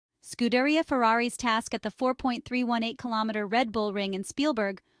Scuderia Ferrari's task at the 4.318-kilometer Red Bull Ring in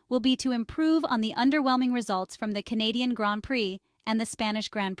Spielberg will be to improve on the underwhelming results from the Canadian Grand Prix and the Spanish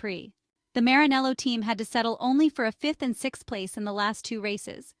Grand Prix. The Maranello team had to settle only for a 5th and 6th place in the last two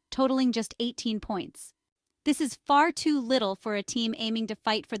races, totaling just 18 points. This is far too little for a team aiming to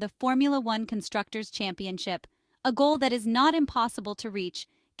fight for the Formula One Constructors' Championship, a goal that is not impossible to reach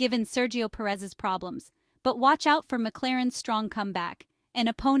given Sergio Perez's problems. But watch out for McLaren's strong comeback, an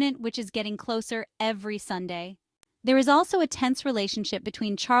opponent which is getting closer every Sunday. There is also a tense relationship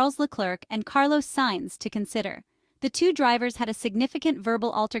between Charles Leclerc and Carlos Sainz to consider. The two drivers had a significant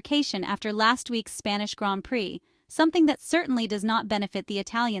verbal altercation after last week's Spanish Grand Prix, something that certainly does not benefit the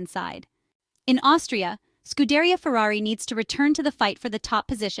Italian side. In Austria, Scuderia Ferrari needs to return to the fight for the top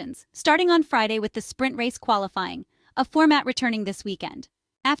positions, starting on Friday with the sprint race qualifying, a format returning this weekend.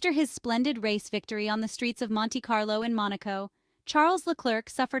 After his splendid race victory on the streets of Monte Carlo in Monaco, Charles Leclerc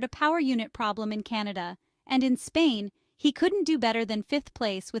suffered a power unit problem in Canada, and in Spain, he couldn't do better than 5th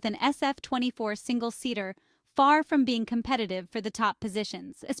place with an SF-24 single-seater, far from being competitive for the top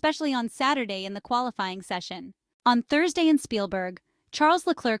positions, especially on Saturday in the qualifying session. On Thursday in Spielberg, Charles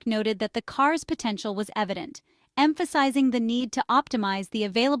Leclerc noted that the car's potential was evident, emphasizing the need to optimize the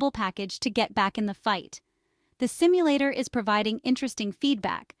available package to get back in the fight. The simulator is providing interesting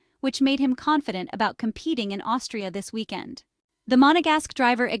feedback, which made him confident about competing in Austria this weekend. The Monegasque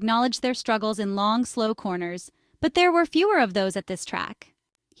driver acknowledged their struggles in long, slow corners, but there were fewer of those at this track.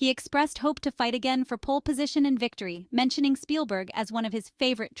 He expressed hope to fight again for pole position and victory, mentioning Spielberg as one of his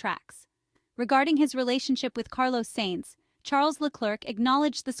favorite tracks. Regarding his relationship with Carlos Sainz, Charles Leclerc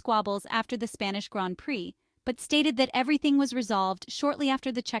acknowledged the squabbles after the Spanish Grand Prix, but stated that everything was resolved shortly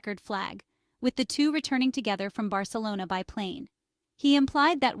after the checkered flag, with the two returning together from Barcelona by plane. He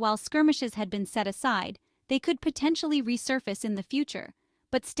implied that while skirmishes had been set aside, they could potentially resurface in the future,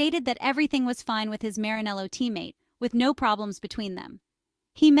 but stated that everything was fine with his Maranello teammate, with no problems between them.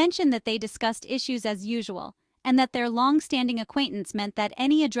 He mentioned that they discussed issues as usual, and that their long-standing acquaintance meant that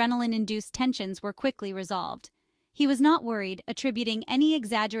any adrenaline-induced tensions were quickly resolved. He was not worried, attributing any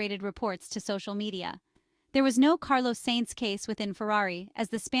exaggerated reports to social media. There was no Carlos Sainz case within Ferrari, as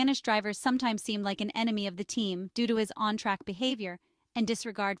the Spanish driver sometimes seemed like an enemy of the team due to his on-track behavior and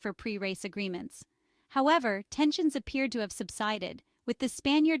disregard for pre-race agreements. However, tensions appeared to have subsided, with the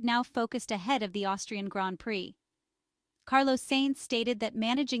Spaniard now focused ahead of the Austrian Grand Prix. Carlos Sainz stated that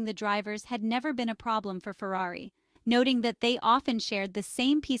managing the drivers had never been a problem for Ferrari, noting that they often shared the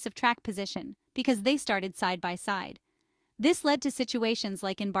same piece of track position because they started side by side. This led to situations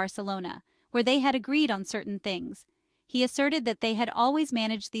like in Barcelona, where they had agreed on certain things. He asserted that they had always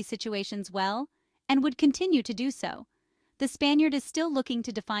managed these situations well and would continue to do so. The Spaniard is still looking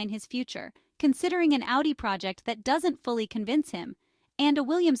to define his future, considering an Audi project that doesn't fully convince him, and a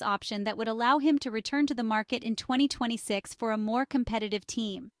Williams option that would allow him to return to the market in 2026 for a more competitive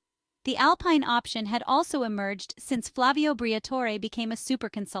team. The Alpine option had also emerged since Flavio Briatore became a super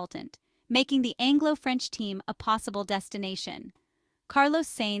consultant, making the Anglo-French team a possible destination. Carlos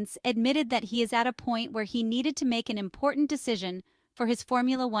Sainz admitted that he is at a point where he needed to make an important decision for his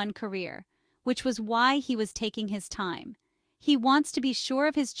Formula One career, which was why he was taking his time. He wants to be sure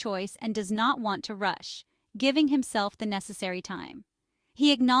of his choice and does not want to rush, giving himself the necessary time.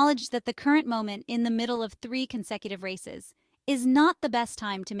 He acknowledged that the current moment, in the middle of 3 consecutive races, is not the best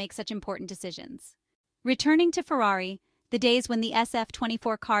time to make such important decisions. Returning to Ferrari, the days when the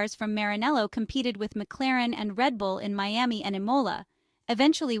SF-24 cars from Maranello competed with McLaren and Red Bull in Miami and Imola,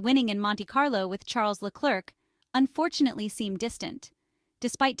 eventually winning in Monte Carlo with Charles Leclerc, unfortunately seem distant.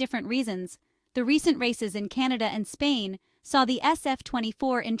 Despite different reasons, the recent races in Canada and Spain saw the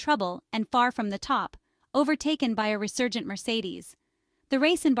SF-24 in trouble and far from the top, overtaken by a resurgent Mercedes. The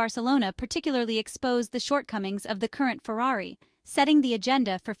race in Barcelona particularly exposed the shortcomings of the current Ferrari, setting the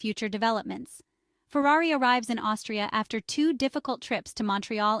agenda for future developments. Ferrari arrives in Austria after 2 difficult trips to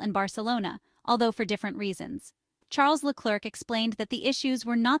Montreal and Barcelona, although for different reasons. Charles Leclerc explained that the issues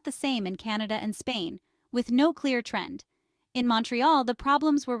were not the same in Canada and Spain, with no clear trend. In Montreal, the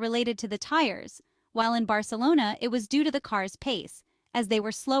problems were related to the tires, while in Barcelona it was due to the car's pace, as they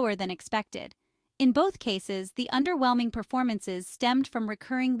were slower than expected. In both cases, the underwhelming performances stemmed from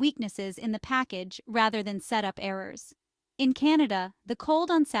recurring weaknesses in the package rather than setup errors. In Canada, the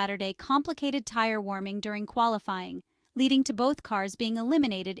cold on Saturday complicated tire warming during qualifying, leading to both cars being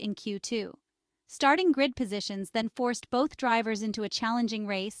eliminated in Q2. Starting grid positions then forced both drivers into a challenging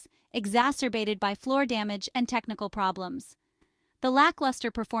race, exacerbated by floor damage and technical problems. The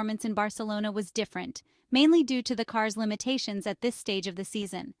lackluster performance in Barcelona was different, mainly due to the car's limitations at this stage of the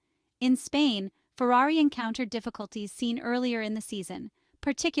season. In Spain, Ferrari encountered difficulties seen earlier in the season,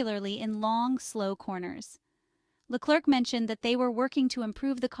 particularly in long, slow corners. Leclerc mentioned that they were working to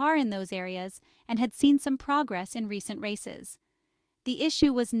improve the car in those areas and had seen some progress in recent races. The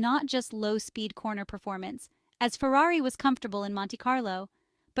issue was not just low-speed corner performance, as Ferrari was comfortable in Monte Carlo,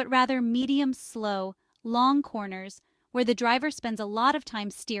 but rather medium-slow, long corners where the driver spends a lot of time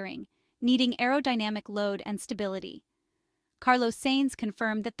steering, needing aerodynamic load and stability. Carlos Sainz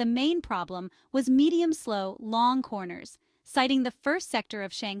confirmed that the main problem was medium-slow, long corners, citing the first sector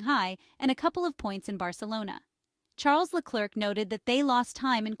of Shanghai and a couple of points in Barcelona. Charles Leclerc noted that they lost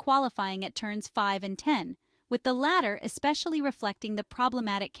time in qualifying at turns 5 and 10, with the latter especially reflecting the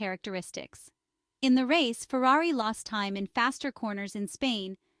problematic characteristics. In the race, Ferrari lost time in faster corners in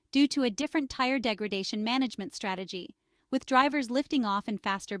Spain due to a different tire degradation management strategy, with drivers lifting off in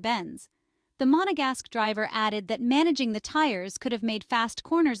faster bends. The Monegasque driver added that managing the tires could have made fast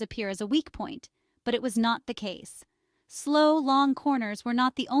corners appear as a weak point, but it was not the case. Slow, long corners were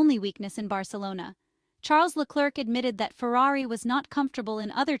not the only weakness in Barcelona. Charles Leclerc admitted that Ferrari was not comfortable in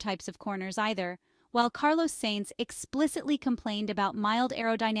other types of corners either, while Carlos Sainz explicitly complained about mild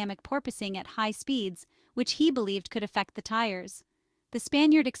aerodynamic porpoising at high speeds, which he believed could affect the tires. The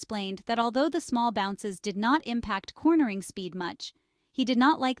Spaniard explained that although the small bounces did not impact cornering speed much, he did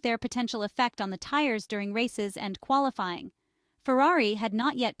not like their potential effect on the tires during races and qualifying. Ferrari had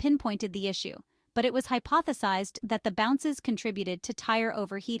not yet pinpointed the issue, but it was hypothesized that the bounces contributed to tire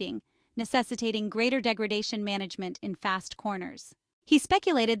overheating, necessitating greater degradation management in fast corners. He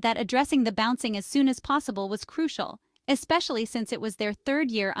speculated that addressing the bouncing as soon as possible was crucial, especially since it was their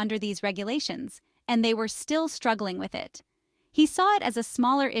third year under these regulations, and they were still struggling with it. He saw it as a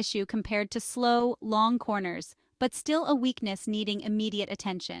smaller issue compared to slow, long corners, but still a weakness needing immediate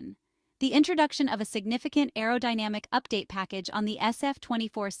attention. The introduction of a significant aerodynamic update package on the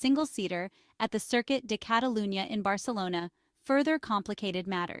SF-24 single-seater at the Circuit de Catalunya in Barcelona further complicated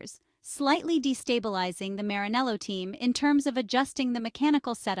matters, slightly destabilizing the Maranello team in terms of adjusting the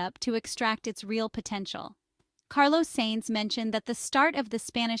mechanical setup to extract its real potential. Carlos Sainz mentioned that the start of the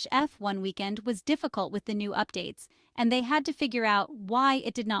Spanish F1 weekend was difficult with the new updates, and they had to figure out why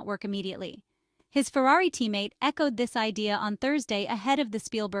it did not work immediately. His Ferrari teammate echoed this idea on Thursday ahead of the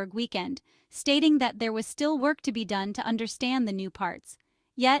Spielberg weekend, stating that there was still work to be done to understand the new parts.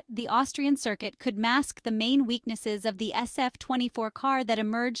 Yet, the Austrian circuit could mask the main weaknesses of the SF-24 car that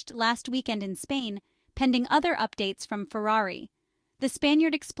emerged last weekend in Spain, pending other updates from Ferrari. The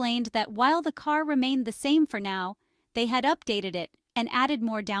Spaniard explained that while the car remained the same for now, they had updated it and added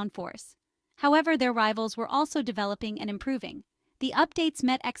more downforce. However, their rivals were also developing and improving. The updates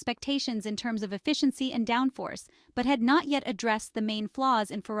met expectations in terms of efficiency and downforce, but had not yet addressed the main flaws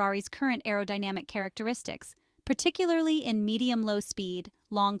in Ferrari's current aerodynamic characteristics, particularly in medium-low speed,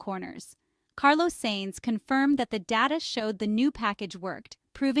 long corners. Carlos Sainz confirmed that the data showed the new package worked,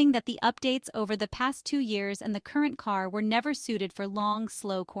 proving that the updates over the past 2 years and the current car were never suited for long,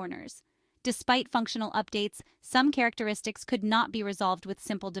 slow corners. Despite functional updates, some characteristics could not be resolved with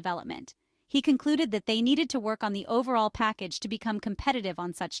simple development. He concluded that they needed to work on the overall package to become competitive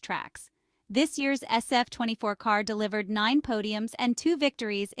on such tracks. This year's SF-24 car delivered 9 podiums and 2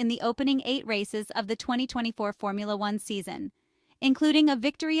 victories in the opening 8 races of the 2024 Formula One season, including a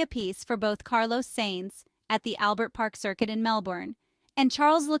victory apiece for both Carlos Sainz at the Albert Park Circuit in Melbourne and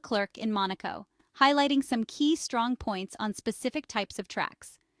Charles Leclerc in Monaco, highlighting some key strong points on specific types of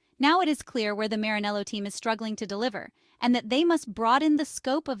tracks. Now it is clear where the Maranello team is struggling to deliver, and that they must broaden the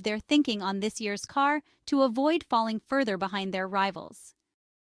scope of their thinking on this year's car to avoid falling further behind their rivals.